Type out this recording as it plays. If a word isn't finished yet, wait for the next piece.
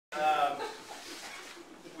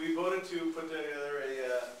to put together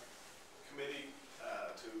a committee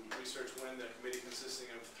to research wind, a committee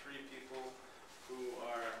consisting of 3 people who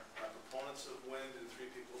are proponents of wind and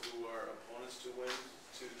 3 people who are opponents to wind,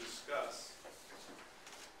 to discuss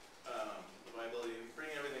the viability, and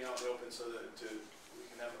bring everything out in the open so that we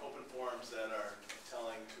can have open forums that are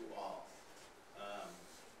telling to all.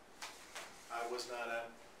 I was not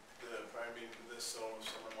at the prior meeting for this, so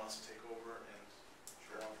if someone wants to take over and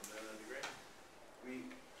go on from there, that'd be great.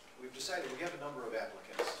 We've decided we have a number of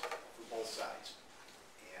applicants for both sides,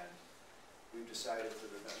 and we've decided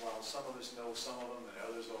while some of us know some of them and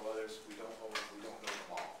others know others, we don't know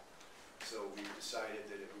them all. So we've decided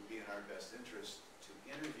that it would be in our best interest to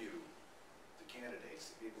interview the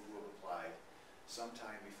candidates, the people who have applied,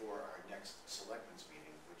 sometime before our next Selectmen's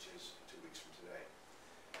meeting, which is 2 weeks from today.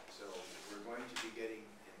 So we're going to be getting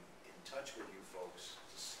in touch with you folks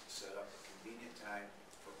to set up a convenient time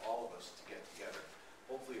for all of us to get together.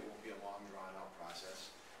 Hopefully it won't be a long, drawn-out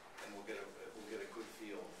process, and we'll get a good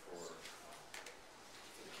feel for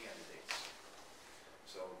the candidates.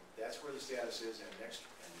 So that's where the status is, and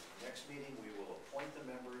next meeting we will appoint the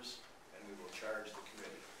members and we will charge the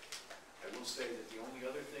committee. I will say that the only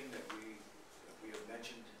other thing that we have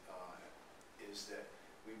mentioned is that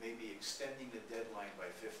we may be extending the deadline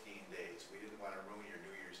by 15 days. We didn't want to ruin your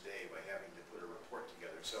New Year's Day by having to put a report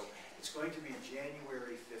together. So it's going to be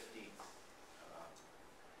January 15th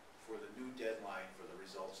for the new deadline for the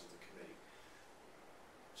results of the committee.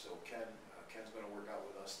 So Ken's going to work out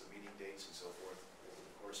with us the meeting dates and so forth over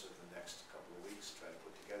the course of the next couple of weeks.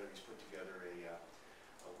 He's put together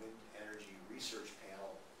a wind energy research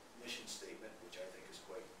panel mission statement, which I think is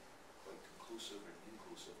quite conclusive and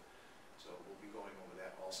inclusive. So we'll be going over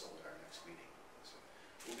that also at our next meeting. So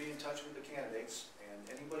we'll be in touch with the candidates, and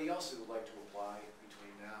anybody else who would like to apply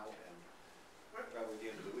between now and probably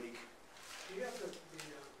the end of the week. Do you have the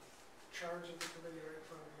charge of the committee right in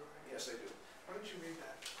front of you? Right? Yes, I do. Why don't you read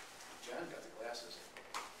that? John got the glasses.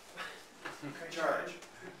 Okay. Charge.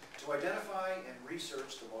 To identify and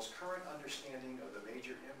research the most current understanding of the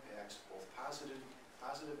major impacts, both positive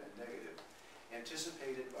and negative,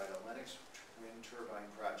 anticipated by the Lenox wind turbine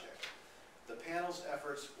project. The panel's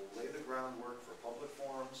efforts will lay the groundwork for public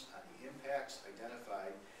forums on the impacts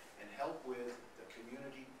identified and help with the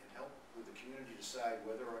community decide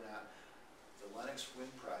whether or not the Lenox wind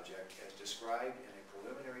project, as described in a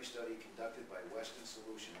preliminary study conducted by Weston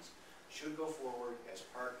Solutions, should go forward as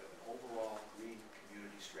part of an overall green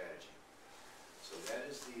community strategy. So that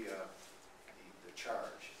is the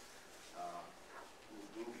charge.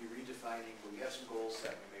 We'll be redefining. We have some goals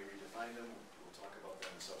that we may redefine them. We'll talk about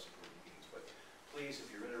them in subsequent meetings. But please,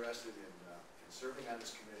 if you're interested in serving on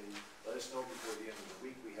this committee, let us know before the end of the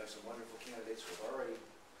week. We have some wonderful candidates who have already,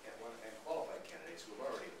 and qualified candidates who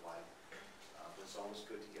have already applied. But it's always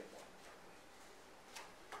good to get one.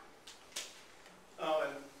 Oh,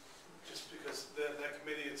 and just because that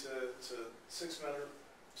committee, it's a 6-member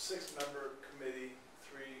committee,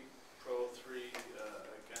 3 pro, 3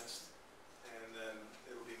 against, and then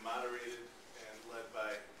it'll be moderated and led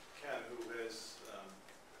by Ken, who has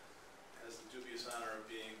the dubious honor of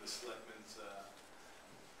being the Selectman's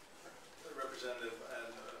representative,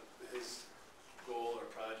 and his goal or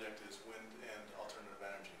project is wind and alternative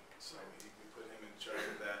energy. So we put him in charge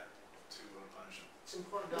of that to punish him. It's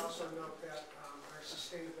important to also note that our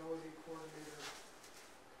sustainability coordinator,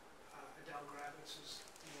 Adele Gravitz,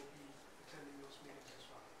 will be attending those meetings as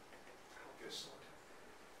well. Good.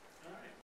 All right.